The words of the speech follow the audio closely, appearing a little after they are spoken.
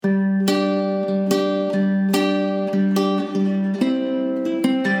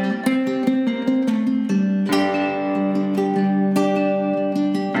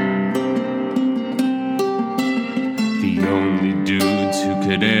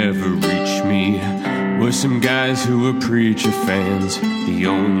ever reach me were some guys who were preacher fans. The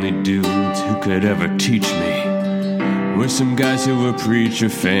only dudes who could ever teach me were some guys who were preacher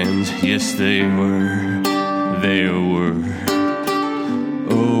fans. Yes, they were. They were.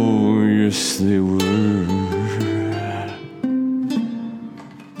 Oh, yes, they were.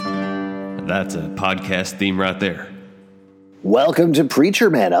 That's a podcast theme right there. Welcome to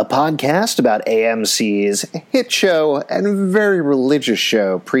Preacher Man, a podcast about AMC's hit show and very religious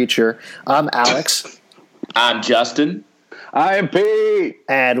show, Preacher. I'm Alex. I'm Justin. I'm Pete.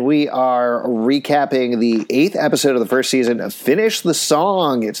 And we are recapping the 8th episode of the first season, Finish the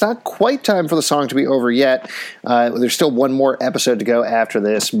Song. It's not quite time for the song to be over yet. There's still one more episode to go after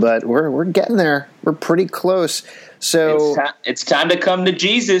this, but we're getting there. We're pretty close. So it's time to come to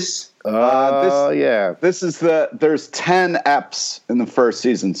Jesus. Yeah. This is there's 10 eps in the first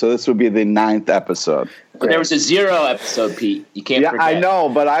season, so this would be the 9th episode. There was a 0 episode, Pete. You can't forget. I know,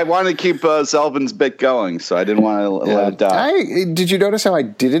 but I want to keep Zelvin's bit going, so I didn't want to let it die. Did you notice how I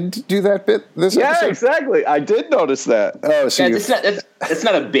didn't do that bit this episode? Yeah, exactly. I did notice that. Oh, so it's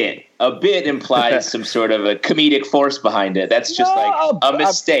not a bit. A bit implies some sort of a comedic force behind it. That's just a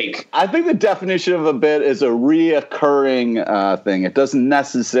mistake. I think the definition of a bit is a reoccurring thing. It doesn't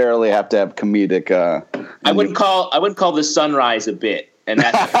necessarily have to have comedic. I wouldn't call the sunrise a bit. And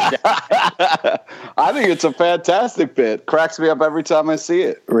that's I think it's a fantastic bit. Cracks me up every time I see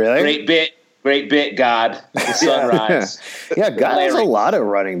it. Really? Great bit, God. The sunrise. Yeah, God has a lot of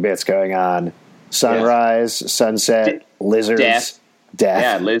running bits going on. Sunrise, sunset, lizards, death.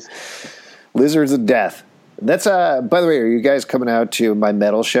 Yeah, lizards and death. That's by the way, are you guys coming out to my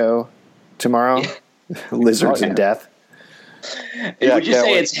metal show tomorrow? Lizards and death. Would you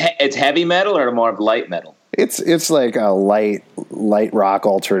say it's heavy metal or more of light metal? It's like a light rock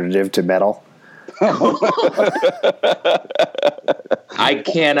alternative to metal. I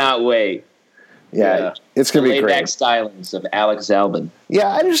cannot wait. Yeah. It's going to be great. Laid-back stylings of Alex Albin. Yeah,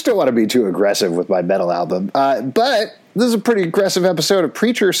 I just don't want to be too aggressive with my metal album. But this is a pretty aggressive episode of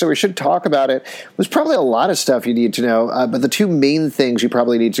Preacher, so we should talk about it. There's probably a lot of stuff you need to know, but the two main things you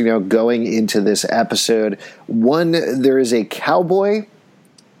probably need to know going into this episode. One, there is a cowboy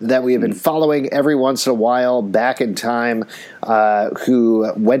that we have been following every once in a while back in time,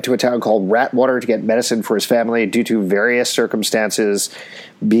 who went to a town called Ratwater to get medicine for his family due to various circumstances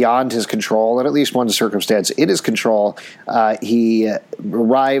beyond his control, and at least one circumstance in his control. He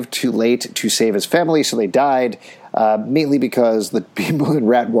arrived too late to save his family, so they died, mainly because the people in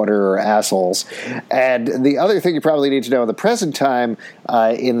Ratwater are assholes. And the other thing you probably need to know in the present time,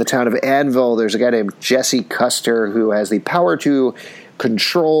 in the town of Anvil, there's a guy named Jesse Custer who has the power to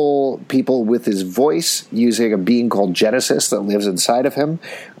control people with his voice using a being called Genesis that lives inside of him.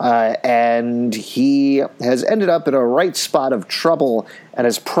 And he has ended up in a right spot of trouble and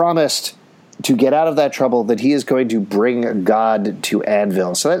has promised to get out of that trouble that he is going to bring God to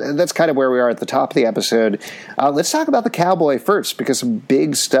Anvil. So that's kind of where we are at the top of the episode. Let's talk about the cowboy first, because some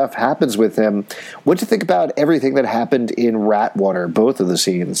big stuff happens with him. What do you think about everything that happened in Ratwater, both of the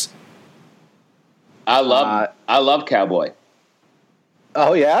scenes? I love Cowboy.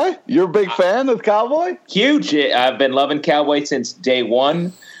 Oh, yeah? You're a big fan of Cowboy? Huge. I've been loving Cowboy since day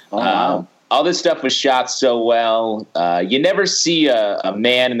one. Wow. All this stuff was shot so well. You never see a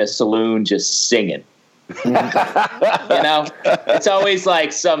man in a saloon just singing. It's always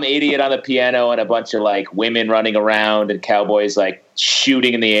like some idiot on the piano and a bunch of like women running around and cowboys like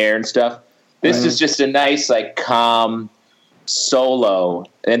shooting in the air and stuff. This is just a nice, like, calm solo.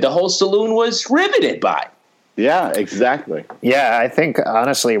 And the whole saloon was riveted by. Yeah, exactly. Yeah, I think,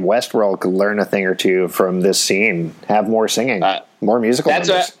 honestly, Westworld could learn a thing or two from this scene. Have more singing, more musical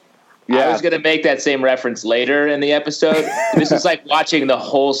numbers. I was going to make that same reference later in the episode. This is like watching the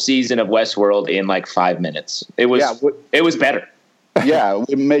whole season of Westworld in like 5 minutes. It was better. Yeah,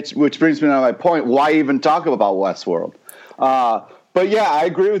 which brings me to my point. Why even talk about Westworld? But yeah, I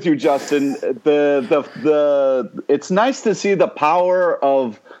agree with you, Justin. It's nice to see the power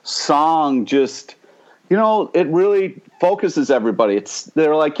of song just... it really focuses everybody.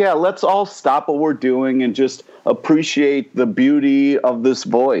 They're like, yeah, let's all stop what we're doing and just appreciate the beauty of this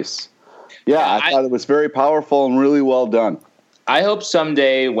voice. Yeah, I thought it was very powerful and really well done. I hope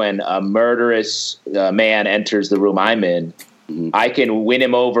someday when a murderous man enters the room I'm in, I can win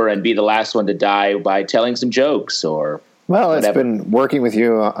him over and be the last one to die by telling some jokes or... Well, it's been working with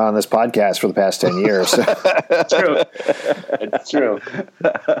you on this podcast for the past 10 years. It's true.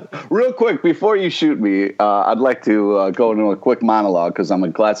 Real quick, before you shoot me, I'd like to go into a quick monologue because I'm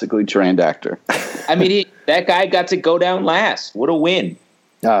a classically trained actor. I mean, that guy got to go down last. What a win.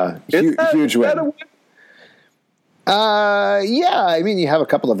 Huge win. Yeah, I mean, you have a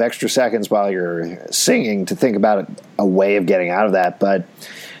couple of extra seconds while you're singing to think about a way of getting out of that, but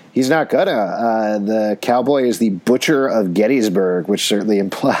he's not gonna. The cowboy is the butcher of Gettysburg, which certainly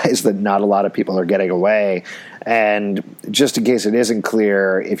implies that not a lot of people are getting away. And just in case it isn't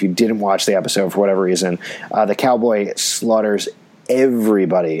clear, if you didn't watch the episode for whatever reason, the cowboy slaughters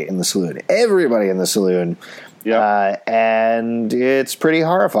everybody in the saloon. Everybody in the saloon. Yeah, and it's pretty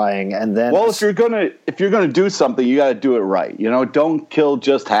horrifying. And then, well, if you're gonna do something, you got to do it right. You know, don't kill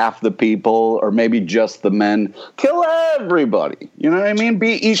just half the people or maybe just the men. Kill everybody. You know what I mean?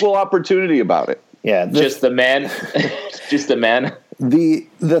 Be equal opportunity about it. Yeah, just the men, just the men.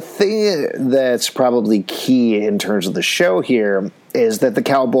 The thing that's probably key in terms of the show here is that the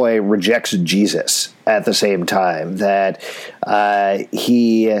cowboy rejects Jesus at the same time. That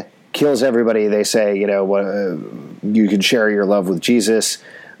he kills everybody. They say, you know, you can share your love with Jesus,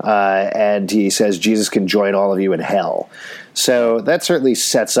 and he says Jesus can join all of you in hell. So that certainly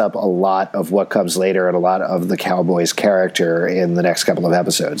sets up a lot of what comes later and a lot of the cowboy's character in the next couple of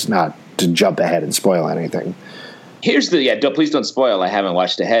episodes. Not to jump ahead and spoil anything. Here's please don't spoil. I haven't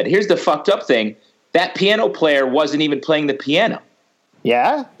watched ahead. Here's the fucked up thing: that piano player wasn't even playing the piano.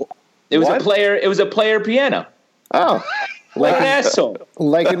 Yeah, it was a player. It was a player piano. Oh. Like an asshole.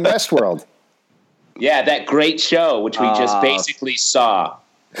 Like in Westworld. Yeah, that great show, which we just basically saw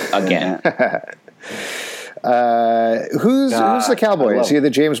again. Who's the cowboy? Is he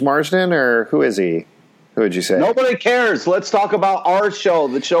the James Marsden, or who is he? Who would you say? Nobody cares. Let's talk about our show,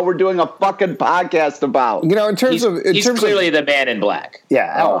 the show we're doing a fucking podcast about. You know, he's clearly the man in black.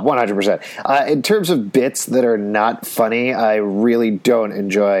 Yeah, 100%. In terms of bits that are not funny, I really don't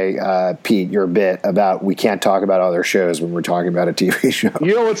enjoy, Pete, your bit about we can't talk about other shows when we're talking about a TV show.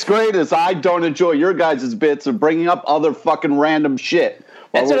 You know what's great is I don't enjoy your guys' bits of bringing up other fucking random shit.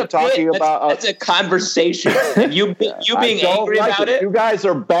 That's a conversation. You being angry about it. You guys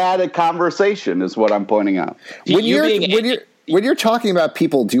are bad at conversation, is what I'm pointing out. When you're talking about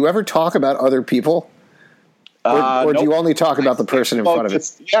people, do you ever talk about other people, or do you only talk about the person in front of it?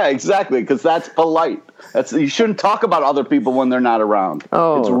 Yeah, exactly, because that's polite. You shouldn't talk about other people when they're not around.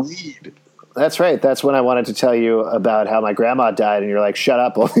 Oh, it's rude. That's right. That's when I wanted to tell you about how my grandma died, and you're like, "Shut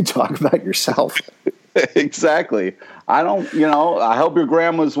up! Only talk about yourself." Exactly. I don't, I hope your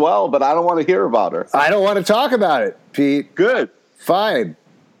grandma's well, but I don't want to hear about her. I don't want to talk about it, Pete. Good. Fine.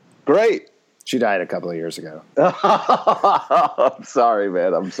 Great. She died a couple of years ago. I'm sorry,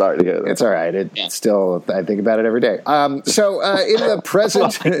 man. I'm sorry to hear that. It's all right. Still, I think about it every day. So in the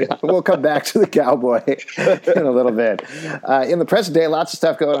present, we'll come back to the cowboy in a little bit. In the present day, lots of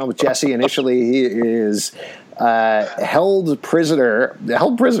stuff going on with Jesse. Initially, he is held prisoner.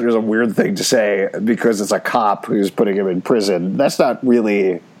 Held prisoner is a weird thing to say because it's a cop who's putting him in prison. That's not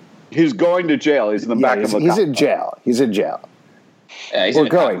really. He's going to jail. He's in the back of a cop. He's in jail. He's in jail. Or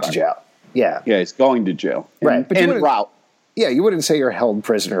going to jail. Yeah. Yeah, he's going to jail. Right. But en route. Yeah, you wouldn't say you're held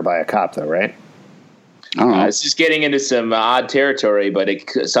prisoner by a cop, though, right? I don't know. It's just getting into some odd territory, but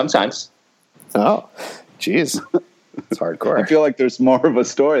sometimes. Oh, jeez. It's hardcore. I feel like there's more of a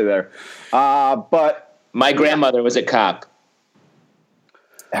story there. But my grandmother was a cop.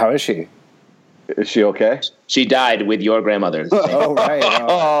 How is she? Is she okay? She died with your grandmother. Oh, right.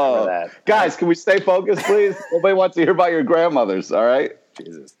 Oh, that. Guys, can we stay focused, please? Nobody wants to hear about your grandmothers, all right?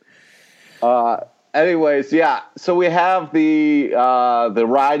 Jesus. Anyways, yeah. So we have the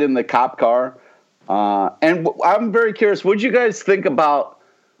ride in the cop car, and I'm very curious. What did you guys think about?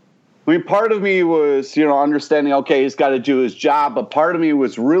 I mean, part of me was, understanding. Okay, he's got to do his job, but part of me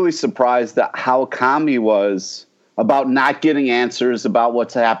was really surprised at how calm he was about not getting answers about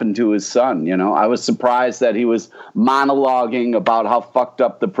what's happened to his son. I was surprised that he was monologuing about how fucked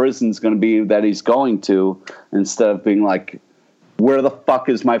up the prison's going to be that he's going to, instead of being like, where the fuck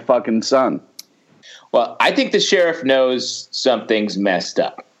is my fucking son? Well, I think the sheriff knows something's messed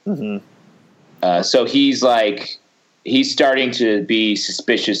up. Mm-hmm. So he's starting to be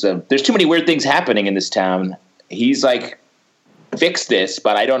suspicious of, there's too many weird things happening in this town. He's like, fix this,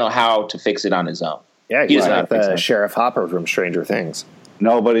 but I don't know how to fix it on his own. Yeah, he's like the Sheriff Hopper from Stranger Things.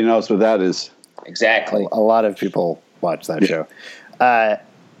 Nobody knows what that is. Exactly. A lot of people watch that show.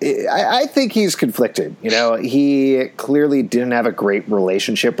 I think he's conflicted. He clearly didn't have a great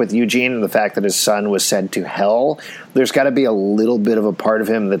relationship with Eugene, and the fact that his son was sent to hell, there's got to be a little bit of a part of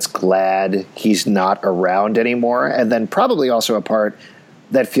him that's glad he's not around anymore, and then probably also a part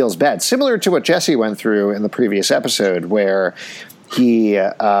that feels bad. Similar to what Jesse went through in the previous episode, where he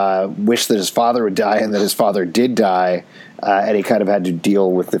wished that his father would die and that his father did die, and he kind of had to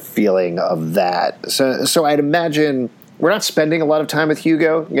deal with the feeling of that. So I'd imagine not spending a lot of time with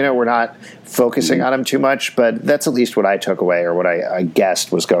Hugo. We're not focusing on him too much, but that's at least what I took away, or what I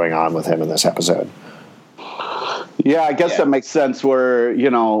guessed was going on with him in this episode. Yeah, I guess that makes sense where,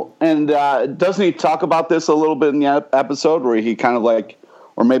 and doesn't he talk about this a little bit in the episode where he kind of like,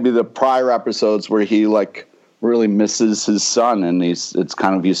 or maybe the prior episodes where he like really misses his son and he's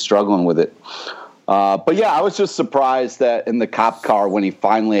struggling with it. But yeah, I was just surprised that in the cop car when he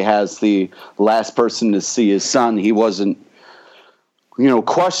finally has the last person to see his son, he wasn't,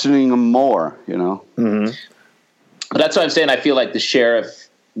 questioning him more, Mm-hmm. But that's what I'm saying. I feel like the sheriff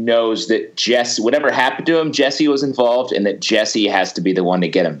knows that whatever happened to him, Jesse was involved, and that Jesse has to be the one to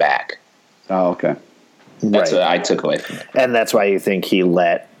get him back. Oh, okay. That's what I took away from it. And that's why you think he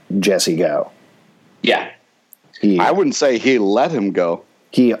let Jesse go. Yeah. I wouldn't say he let him go.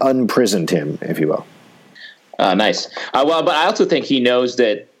 He unprisoned him, if you will. Nice. But I also think he knows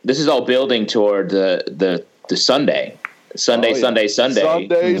that this is all building toward the Sunday. Sunday at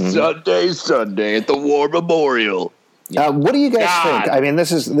the War Memorial. What do you guys think? I mean,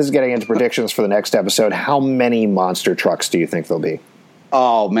 this is getting into predictions for the next episode. How many monster trucks do you think there'll be?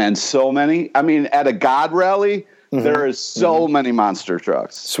 Oh, man, so many. I mean, at a God rally, there is so many monster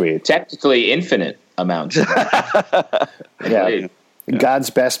trucks. Sweet. Technically infinite amounts. Yeah. God's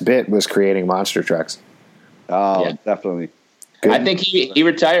best bit was creating monster trucks. Oh, yeah. Definitely. Good. I think he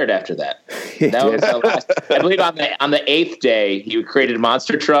retired after that. That was the last. I believe on the 8th day he created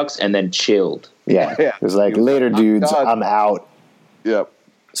monster trucks and then chilled. Yeah, it was like, later, dudes, I'm out. Yep.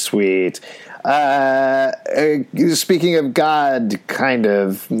 Sweet. Speaking of God, kind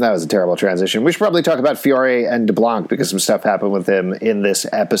of, that was a terrible transition. We should probably talk about Fiore and DeBlanc because some stuff happened with him in this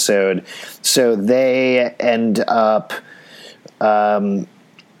episode. So they end up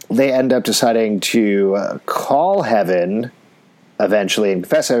deciding to call Heaven eventually and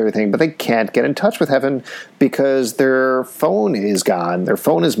confess everything, but they can't get in touch with Heaven because their phone is gone. Their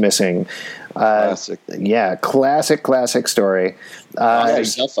phone is missing. Classic. Yeah, classic story. Their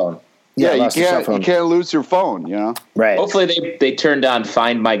cell phone. Yeah, you can't lose your phone, Right. Hopefully they turned on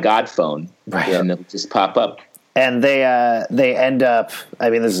Find My God phone, right, and it'll just pop up. And they end up,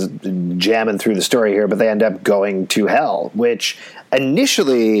 I mean, this is jamming through the story here, but they end up going to hell, which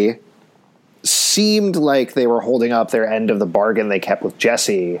initially seemed like they were holding up their end of the bargain they kept with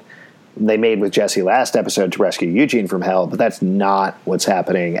Jesse. They made with Jesse last episode to rescue Eugene from hell, but that's not what's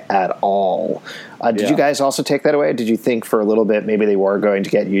happening at all. Did you guys also take that away? Did you think for a little bit maybe they were going to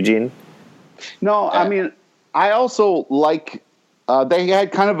get Eugene? No, I mean, I also like they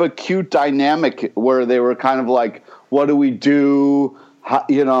had kind of a cute dynamic where they were kind of like, what do we do?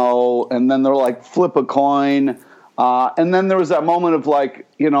 And then they're like, flip a coin. And then there was that moment of like,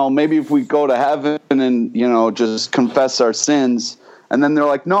 maybe if we go to heaven and, just confess our sins. And then they're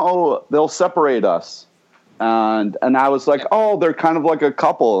like, no, they'll separate us. And I was like, oh, they're kind of like a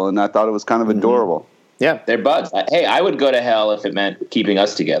couple. And I thought it was kind of adorable. Yeah. They're buds. Hey, I would go to hell if it meant keeping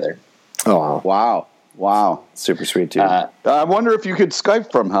us together. Oh, wow. Super sweet, too. I wonder if you could Skype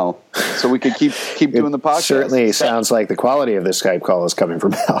from hell so we could keep doing the podcast. Certainly sounds like the quality of this Skype call is coming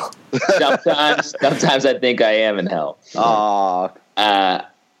from hell. Sometimes I think I am in hell.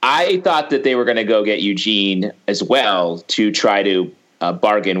 I thought that they were going to go get Eugene as well to try to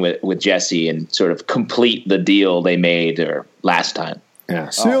bargain with Jesse and sort of complete the deal they made last time. Yeah,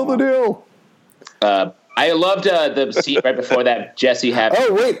 seal the deal. I loved the scene right before that. Jesse having.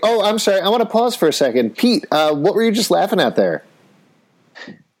 Oh wait! Oh, I'm sorry. I want to pause for a second. Pete, what were you just laughing at there?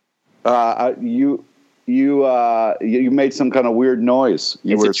 You made some kind of weird noise.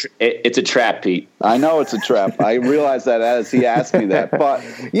 It's a trap, Pete. I know it's a trap. I realized that as he asked me that. But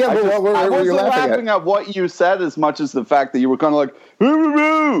yeah, but I wasn't laughing at what you said as much as the fact that you were kind of like,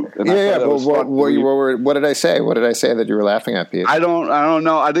 what did I say? What did I say that you were laughing at, Pete? I don't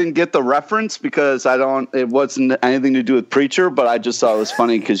know. I didn't get the reference because it wasn't anything to do with Preacher, but I just thought it was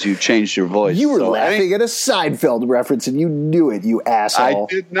funny because you changed your voice. You were laughing at a Seinfeld reference and you knew it, you asshole.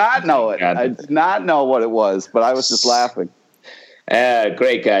 I did not know it. I did not know what it was, but I was just laughing.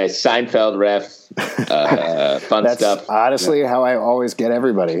 Great guys. Seinfeld ref. Fun That's stuff. Honestly, how I always get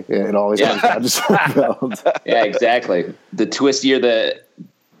everybody. It always comes down to Seinfeld. Yeah, exactly. The twist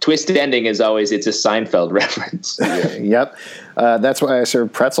ending is always it's a Seinfeld reference. Yep. That's why I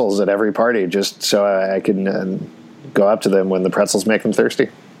serve pretzels at every party, just so I can go up to them when the pretzels make them thirsty.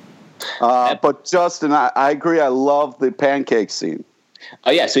 But Justin, I agree. I love the pancake scene.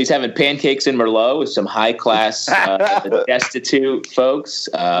 Oh yeah, so he's having pancakes in Merlot with some high class destitute folks.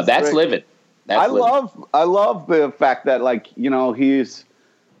 That's living. I love the fact that he's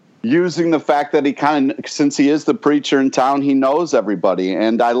using the fact that he since he is the preacher in town, he knows everybody,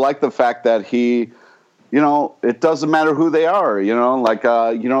 and I like the fact that he it doesn't matter who they are, like,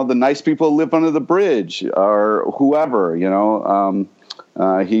 the nice people who live under the bridge or whoever,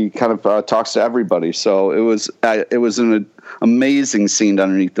 he kind of talks to everybody. So it was an amazing scene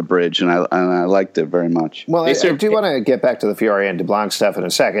underneath the bridge, and I liked it very much. Well, I do want to get back to the Fiore and DeBlanc stuff in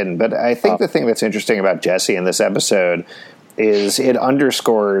a second, but I think the thing that's interesting about Jesse in this episode is it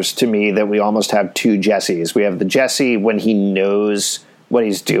underscores to me that we almost have two Jessies. We have the Jesse when he knows what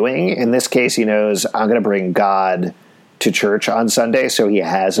he's doing. In this case, he knows, I'm going to bring God to church on Sunday, so he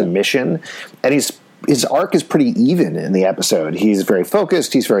has a mission. And his arc is pretty even in the episode. He's very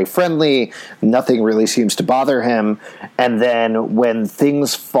focused, he's very friendly, nothing really seems to bother him. And then when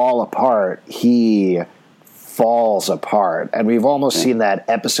things fall apart, he falls apart. And we've almost seen that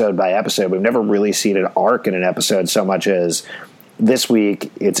episode by episode. We've never really seen an arc in an episode so much as this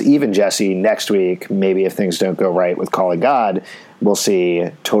week, it's even Jesse. Next week, maybe if things don't go right with calling God, we'll see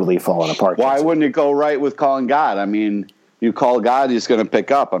totally falling apart. Why wouldn't it go right with calling God? I mean, you call God, he's going to pick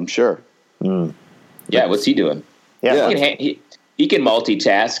up, I'm sure. Yeah, what's he doing? Yeah. He can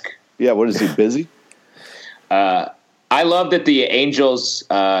multitask. Yeah, what is he, busy? I love that the Angels'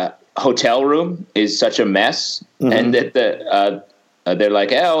 hotel room is such a mess, and that they're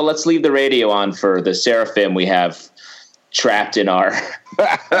like, oh, let's leave the radio on for the Seraphim we have trapped in our...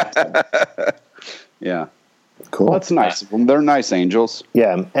 Yeah. Cool. That's nice. They're nice angels.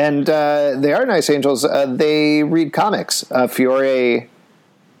 Yeah, and they are nice angels. They read comics. Fiore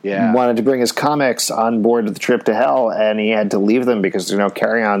wanted to bring his comics on board the trip to hell, and he had to leave them because there's no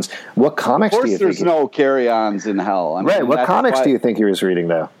carry-ons. What comics do you think? Of course there's no carry-ons in hell. I mean, what comics do you think he was reading,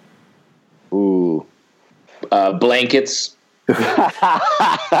 though? Ooh. Blankets. Nice.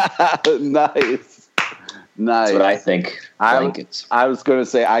 That's what I think. Blankets. I was going to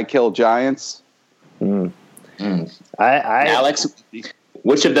say I Kill Giants. Alex,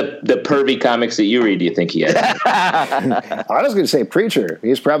 which of the pervy comics that you read do you think he has? I was going to say Preacher.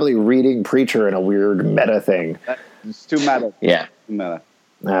 He's probably reading Preacher in a weird meta thing. It's too meta. Yeah. Too meta.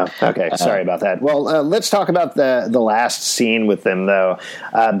 Oh, okay. Sorry about that. Well, let's talk about the last scene with them, though,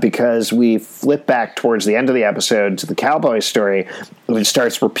 because we flip back towards the end of the episode to the cowboy story. It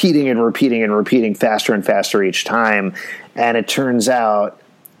starts repeating and repeating and repeating faster and faster each time, and it turns out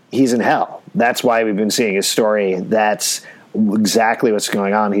he's in hell. That's why we've been seeing his story. That's exactly what's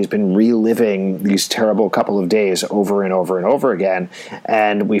going on. He's been reliving these terrible couple of days over and over and over again.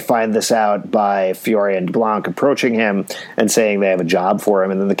 And we find this out by Fiore and DeBlanc approaching him and saying they have a job for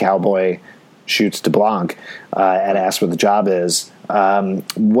him. And then the cowboy shoots DeBlanc and asks what the job is.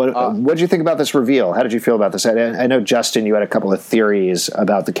 What did you think about this reveal? How did you feel about this? I know, Justin, you had a couple of theories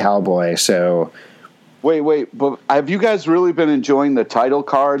about the cowboy. So wait, but have you guys really been enjoying the title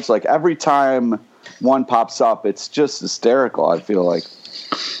cards? Like every time one pops up, it's just hysterical, I feel like.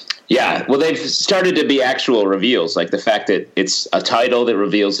 Yeah, well, they've started to be actual reveals. Like the fact that it's a title that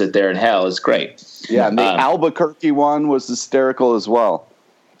reveals that they're in hell is great. Yeah, and the Albuquerque one was hysterical as well.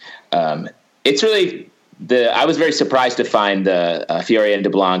 It's really I was very surprised to find the Fiore and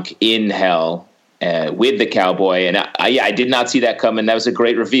DeBlanc in hell with the cowboy, and I did not see that coming. That was a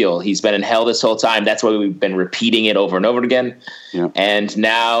great reveal. He's been in hell this whole time. That's why we've been repeating it over and over again. Yeah. And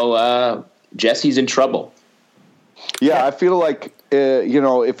now Jesse's in trouble. Yeah, I feel like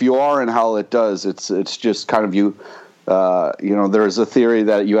if you are in hell, it's just kind of you. There's a theory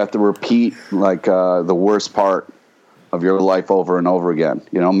that you have to repeat like the worst part of your life over and over again.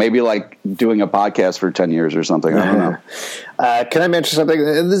 Maybe like doing a podcast for 10 years or something. I don't know. Can I mention something?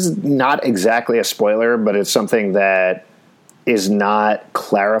 This is not exactly a spoiler, but it's something that is not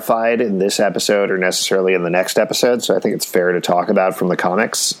clarified in this episode or necessarily in the next episode. So I think it's fair to talk about from the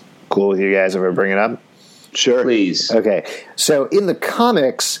comics. Cool with you guys if I bring it up? Sure. Please. Okay. So in the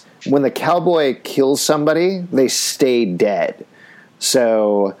comics, when the cowboy kills somebody, they stay dead.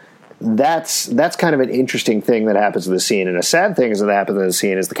 So that's kind of an interesting thing that happens in the scene. And a sad thing that happens in the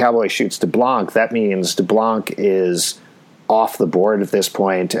scene is the cowboy shoots DeBlanc. That means DeBlanc is off the board at this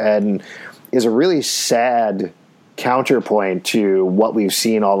point and is a really sad counterpoint to what we've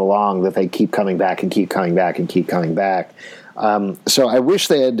seen all along, that they keep coming back and keep coming back and keep coming back. So I wish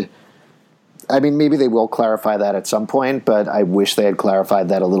they had... I mean, maybe they will clarify that at some point, but I wish they had clarified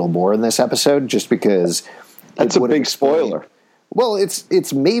that a little more in this episode, just because... That's a big spoiler. Well,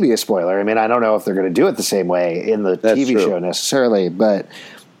 it's maybe a spoiler. I mean, I don't know if they're going to do it the same way in the TV show necessarily, but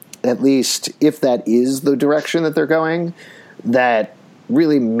at least if that is the direction that they're going, that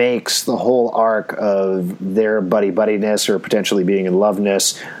really makes the whole arc of their buddy-buddiness or potentially being in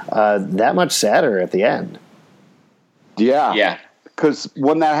loveness that much sadder at the end. Yeah. Yeah. Because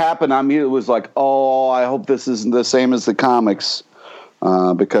when that happened, I mean, it was like, oh, I hope this isn't the same as the comics.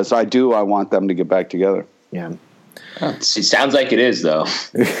 because I want them to get back together. Yeah. It sounds like it is, though.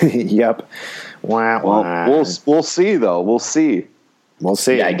 Yep. Wah, wah. Well, we'll see, though. We'll see. We'll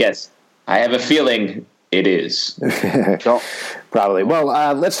see. Yeah, I guess. I have a feeling it is. Probably. Well,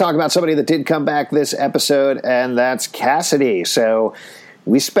 let's talk about somebody that did come back this episode, and that's Cassidy. So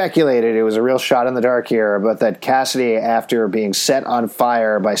we speculated, it was a real shot in the dark here, but that Cassidy, after being set on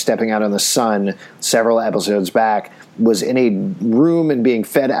fire by stepping out in the sun several episodes back, was in a room and being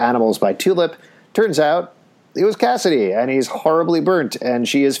fed animals by Tulip. Turns out it was Cassidy, and he's horribly burnt, and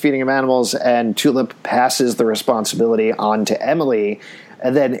she is feeding him animals, and Tulip passes the responsibility on to Emily,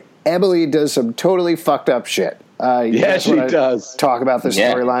 and then Emily does some totally fucked up shit. Yeah, she does. Talk about the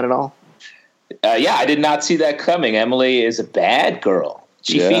storyline at all? Yeah, I did not see that coming. Emily is a bad girl.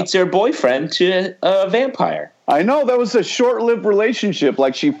 She feeds her boyfriend to a vampire. I know, that was a short-lived relationship.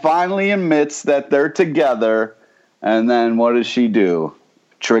 Like, she finally admits that they're together, and then what does she do?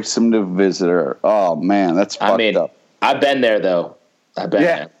 Tricks him to visit her. Oh, man, that's fucked up. I've been there, though. I've been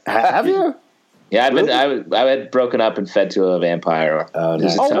there. Have you? Yeah, I had broken up and fed to a vampire. Oh,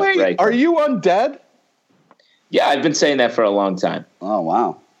 nice. Wait, break. Are you undead? Yeah, I've been saying that for a long time. Oh,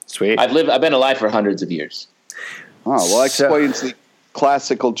 wow. Sweet. I've been alive for hundreds of years. Oh, well, that explains the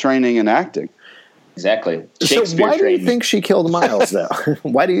classical training in acting. Exactly. So why do you think she killed Miles, though?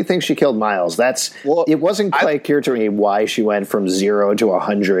 Why do you think she killed Miles? It wasn't quite clear to me why she went from 0 to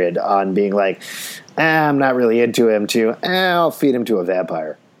 100 on being like, I'm not really into him, to I'll feed him to a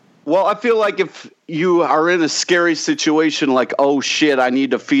vampire. Well, I feel like if you are in a scary situation like, oh, shit, I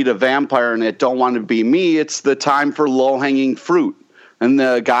need to feed a vampire and it don't want to be me, it's the time for low-hanging fruit. And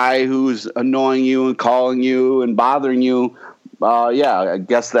the guy who's annoying you and calling you and bothering you, I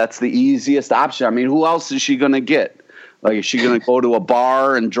guess that's the easiest option. I mean, who else is she going to get? Like, is she going to go to a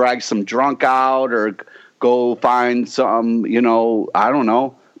bar and drag some drunk out or go find some, I don't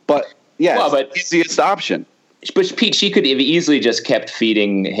know. But, it's the easiest option. But Pete, she could have easily just kept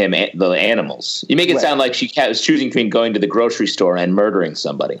feeding him the animals. You make it sound like she was choosing between going to the grocery store and murdering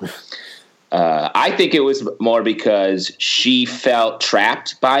somebody. I think it was more because she felt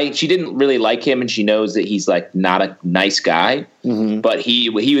trapped she didn't really like him, and she knows that he's like not a nice guy, but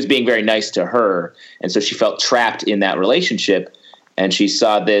he was being very nice to her. And so she felt trapped in that relationship, and she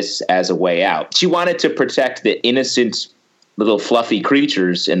saw this as a way out. She wanted to protect the innocent little fluffy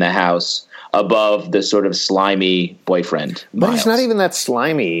creatures in the house above the sort of slimy boyfriend. But Miles. he's not even that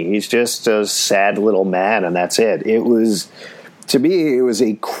slimy. He's just a sad little man, and that's it. To me, it was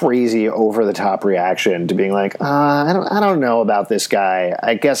a crazy, over-the-top reaction to being like, I don't know about this guy.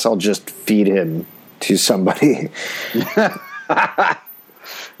 I guess I'll just feed him to somebody. Yeah,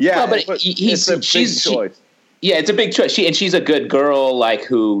 but it's a big choice. It's a big choice. She's a good girl, like,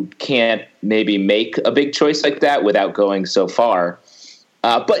 who can't maybe make a big choice like that without going so far.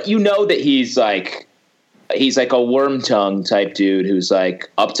 But you know that he's like a worm tongue type dude who's like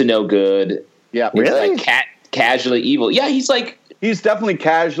up to no good. Yeah, really? Like casually evil. Yeah, he's definitely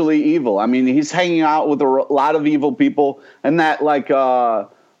casually evil. I mean, he's hanging out with a lot of evil people, and that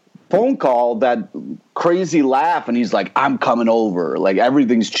phone call, that crazy laugh, and he's like, "I'm coming over. Like,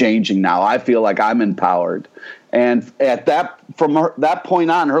 everything's changing now. I feel like I'm empowered." And from that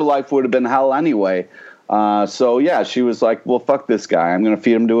point on, her life would have been hell anyway. She was like, well, fuck this guy. I'm going to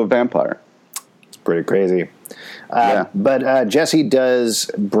feed him to a vampire. It's pretty crazy. But Jesse does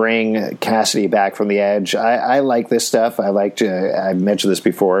bring Cassidy back from the edge. I like this stuff. I've mentioned this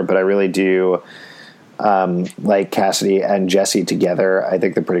before, but I really do like Cassidy and Jesse together. I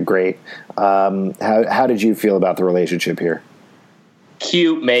think they're pretty great. How did you feel about the relationship here?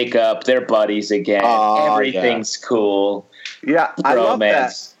 Cute makeup. They're buddies again. Everything's cool. Yeah, I love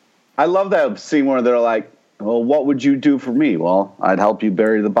that. I love that scene where they're like, well, what would you do for me? Well, I'd help you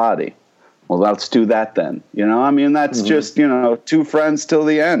bury the body. Well, let's do that then. That's just, two friends till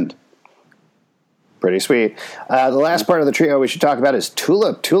the end. Pretty sweet. The last part of the trio we should talk about is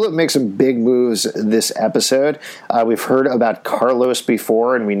Tulip. Tulip makes some big moves this episode. We've heard about Carlos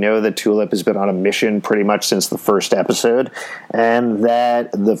before, and we know that Tulip has been on a mission pretty much since the first episode, and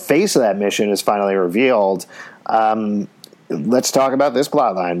that the face of that mission is finally revealed. Let's talk about this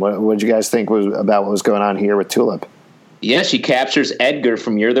plotline. What did you guys think about what was going on here with Tulip? Yeah, she captures Edgar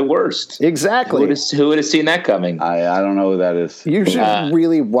from You're the Worst. Exactly. Who would have seen that coming? I don't know who that is. You should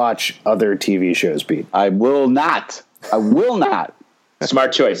really watch other TV shows, Pete. I will not.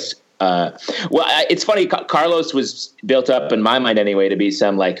 Smart choice. It's funny. Carlos was built up in my mind anyway to be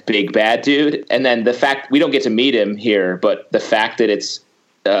some like big bad dude, and then the fact we don't get to meet him here, but the fact that it's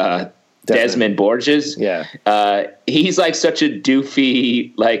Desmond Borges. Yeah. He's like such a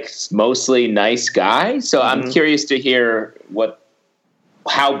doofy, like mostly nice guy. So I'm curious to hear what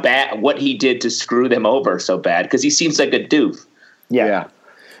what he did to screw them over so bad, because he seems like a doof. Yeah,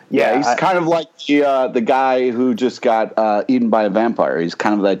 he's kind of like the guy who just got eaten by a vampire. He's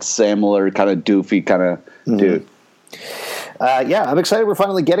kind of that similar kind of doofy kind of dude. I'm excited we're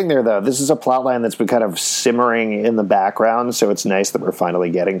finally getting there, though. This is a plot line that's been kind of simmering in the background, so it's nice that we're finally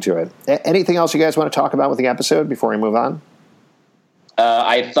getting to it. Anything else you guys want to talk about with the episode before we move on?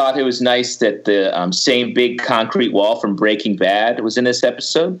 I thought it was nice that the same big concrete wall from Breaking Bad was in this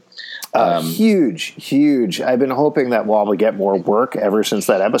episode. Huge. I've been hoping that wall would get more work ever since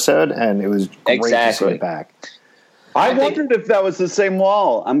that episode, and it was great to see it back. I wondered if that was the same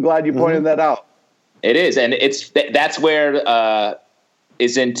wall. I'm glad you pointed that out. It is, and that's where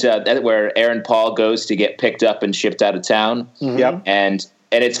where Aaron Paul goes to get picked up and shipped out of town. Mm-hmm. Yep, and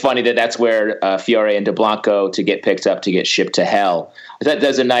it's funny that's where Fiore and DeBlanco to get picked up to get shipped to hell. I thought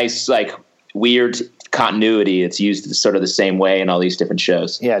there's a nice weird continuity. It's used sort of the same way in all these different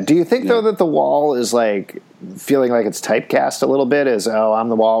shows. Yeah. Do you think though that the wall is feeling like it's typecast a little bit as I'm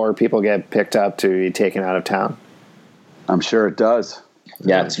the wall where people get picked up to be taken out of town? I'm sure it does.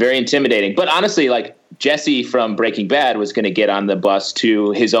 Yeah, it's very intimidating. But honestly, Jesse from Breaking Bad was going to get on the bus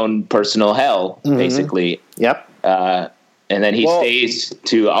to his own personal hell, basically. Yep. And then he stays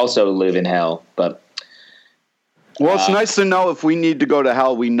to also live in hell. But it's nice to know if we need to go to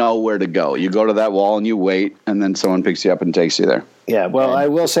hell, we know where to go. You go to that wall and you wait, and then someone picks you up and takes you there. Yeah, well, I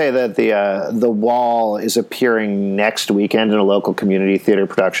will say that the wall is appearing next weekend in a local community theater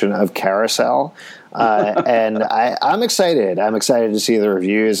production of Carousel. And I'm excited. I'm excited to see the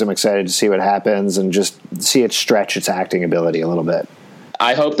reviews. I'm excited to see what happens and just see it stretch its acting ability a little bit.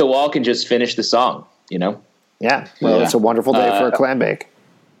 I hope the wall can just finish the song, Yeah, it's a wonderful day for a clam bake.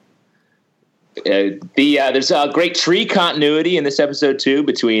 There's a great tree continuity in this episode, too,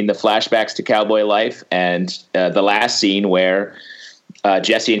 between the flashbacks to cowboy life and the last scene where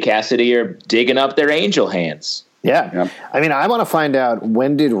Jesse and Cassidy are digging up their angel hands. Yeah. Yep. I mean, I want to find out,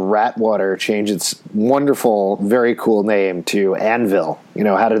 when did Ratwater change its wonderful, very cool name to Anvil?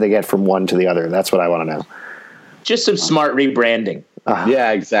 How did they get from one to the other? That's what I want to know. Just some smart rebranding.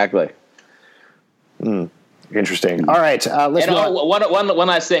 Yeah, exactly. Interesting. All right. Let's one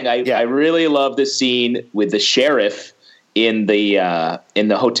last thing. I really love the scene with the sheriff in the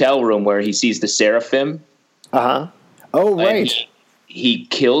hotel room where he sees the seraphim. Uh-huh. Oh, right. He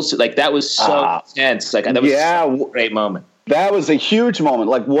kills that was so intense. That was such a great moment. That was a huge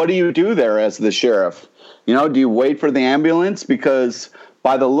moment. What do you do there as the sheriff? Do you wait for the ambulance? Because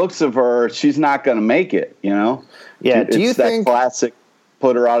by the looks of her, she's not going to make it, Yeah. Do you think that classic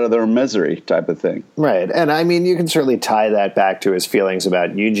put her out of their misery type of thing? Right. And I mean, you can certainly tie that back to his feelings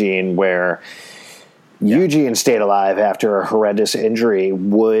about Eugene, where Eugene stayed alive after a horrendous injury.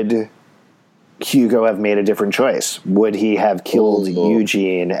 Would Hugo have made a different choice? Would he have killed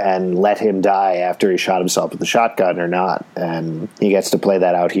Eugene and let him die after he shot himself with the shotgun or not? And he gets to play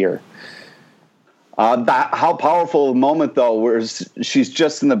that out here. How powerful a moment, though, where she's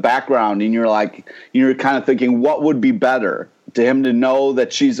just in the background and you're kind of thinking, what would be better? To him to know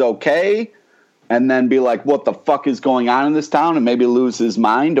that she's okay and then be like, what the fuck is going on in this town, and maybe lose his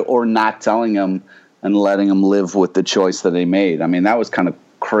mind, or not telling him and letting him live with the choice that he made? I mean, that was kind of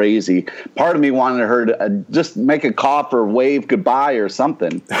crazy. Part of me wanted her to just make a cough or wave goodbye or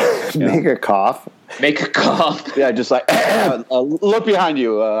something. Make a cough? Make a cough. Yeah, just look behind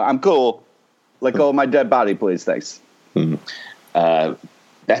you. I'm cool. Let go of my dead body, please. Thanks.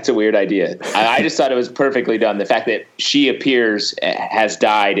 That's a weird idea. I just thought it was perfectly done. The fact that she has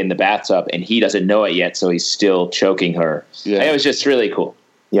died in the bathtub, and he doesn't know it yet, so he's still choking her. Yeah. It was just really cool.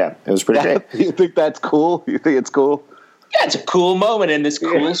 Yeah, it was pretty great. You think that's cool? You think it's cool? Yeah, it's a cool moment in this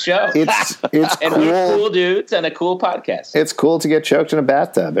cool show. It's and cool. we're cool dudes and a cool podcast. It's cool to get choked in a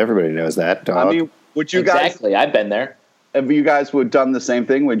bathtub. Everybody knows that, dog. I mean, would you guys... Exactly, I've been there. Have you guys would done the same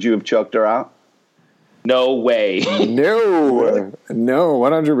thing? Would you have choked her out? No way. No,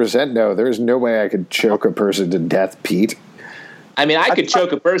 100% no. There's no way I could choke a person to death, Pete. I mean, I could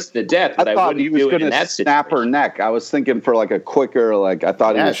choke a person to death, but I wouldn't do it in that situation. Snap her neck. I was thinking for a quicker, I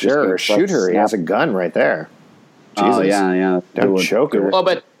thought he was just going to shoot her. He has a gun right there. Jesus. Oh, yeah. Don't choke her. Well,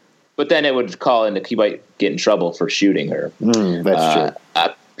 but then it would call into, he might get in trouble for shooting her. That's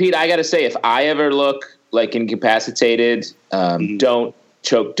true. Pete, I got to say, if I ever look incapacitated, don't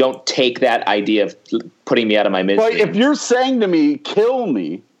choke. Don't take that idea of putting me out of my misery. But if you're saying to me, kill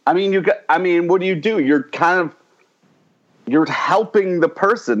me, I mean, what do? You're helping the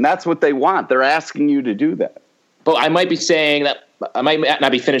person. That's what they want. They're asking you to do that. But I might be saying that, I might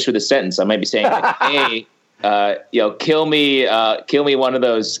not be finished with the sentence. I might be saying, hey, kill me one of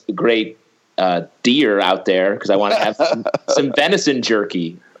those great deer out there because I want to have some venison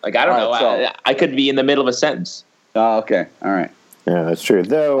jerky. Like, I don't know. So, I could be in the middle of a sentence. Oh, okay. All right. Yeah, that's true.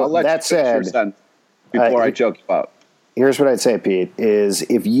 Though, that said, before I joke about. Here's what I'd say, Pete, is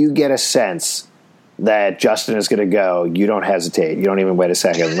if you get a sense that Justin is going to go, you don't hesitate. You don't even wait a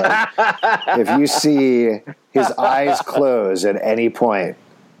second. Like, if you see his eyes close at any point,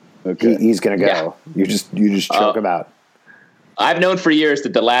 he's going to go. Yeah. You just choke him out. I've known for years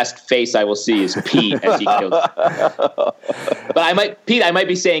that the last face I will see is Pete as he kills. But I might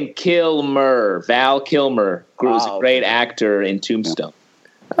be saying Kilmer, Val Kilmer, who was a great actor in Tombstone.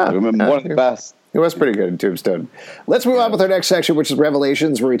 I remember one of the best. He was pretty good in Tombstone. Let's move on with our next section, which is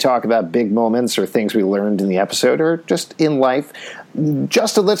Revelations, where we talk about big moments or things we learned in the episode or just in life.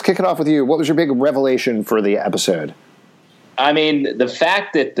 Justin, let's kick it off with you. What was your big revelation for the episode? I mean, the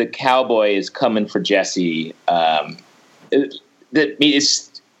fact that the cowboy is coming for Jesse, that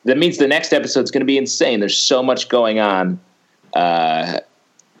means the next episode is going to be insane. There's so much going on. I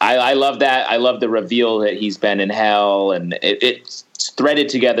love that. I love the reveal that he's been in hell, and it's threaded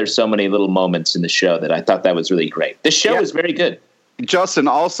together so many little moments in the show that I thought that was really great. The show is very good. Justin,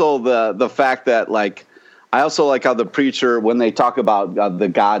 also the fact that, like, I also like how the preacher, when they talk about the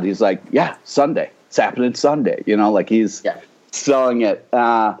God, he's like, yeah, Sunday. It's happening Sunday. You know, like he's selling it.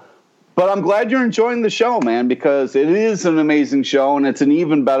 But I'm glad you're enjoying the show, man, because it is an amazing show, and it's an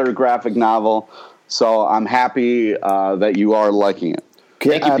even better graphic novel. So I'm happy that you are liking it.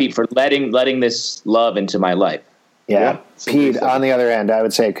 Thank you, Pete, for letting this love into my life. Yeah. Pete, on the other end, I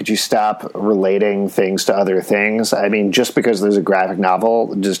would say, could you stop relating things to other things? I mean, just because there's a graphic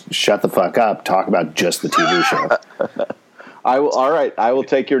novel, just shut the fuck up. Talk about just the TV show. All right. I will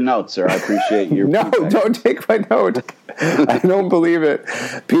take your notes, sir. I appreciate your No, feedback. Don't take my note. I don't believe it.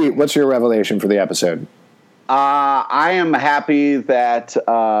 Pete, what's your revelation for the episode? I am happy that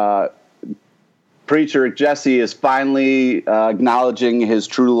Preacher Jesse is finally acknowledging his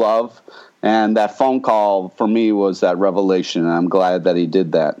true love. And that phone call for me was that revelation, and I'm glad that he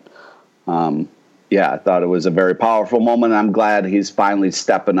did that. I thought it was a very powerful moment, and I'm glad he's finally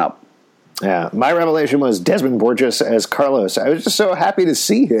stepping up. Yeah, my revelation was Desmond Borges as Carlos. I was just so happy to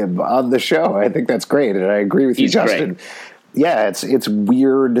see him on the show. I think that's great, and I agree with you, Justin. Great. Yeah, it's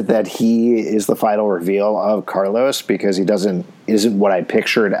weird that he is the final reveal of Carlos because he isn't what I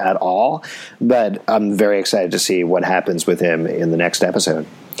pictured at all. But I'm very excited to see what happens with him in the next episode.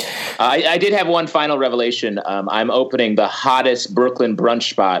 I did have one final revelation. I'm opening the hottest Brooklyn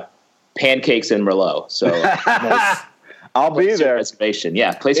brunch spot, Pancakes and Merlot. So I'll be there. Reservation,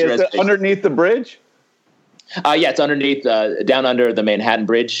 yeah. Place your reservation. Is it underneath the bridge? Yeah, it's underneath, down under the Manhattan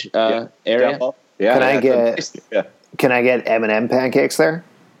Bridge area. Yeah. Can I get M&M pancakes there?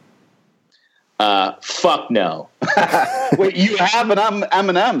 Fuck no. Wait, you have an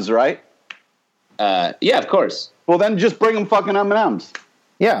M&Ms, right? Yeah, of course. Well, then just bring them fucking M&Ms.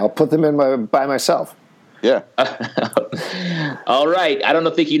 Yeah, I'll put them in by myself. Yeah. All right. I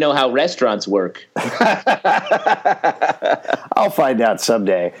don't think you know how restaurants work. I'll find out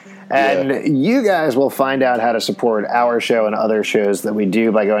someday. And you guys will find out how to support our show and other shows that we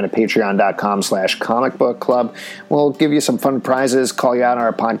do by going to patreon.com/comicbookclub. We'll give you some fun prizes, call you out on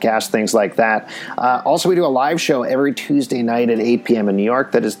our podcast, things like that. Also, we do a live show every Tuesday night at 8 p.m. in New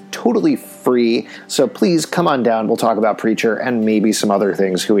York that is totally free. So please come on down. We'll talk about Preacher and maybe some other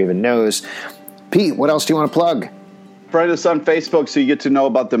things, who even knows. Pete, what else do you want to plug? Friend us on Facebook so you get to know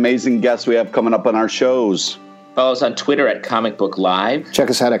about the amazing guests we have coming up on our shows. Follow us on Twitter at Comic Book Live. Check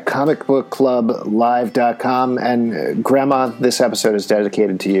us out at comicbookclublive.com. And Grandma, this episode is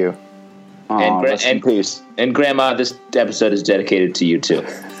dedicated to you. Rest in peace. And Grandma, this episode is dedicated to you too.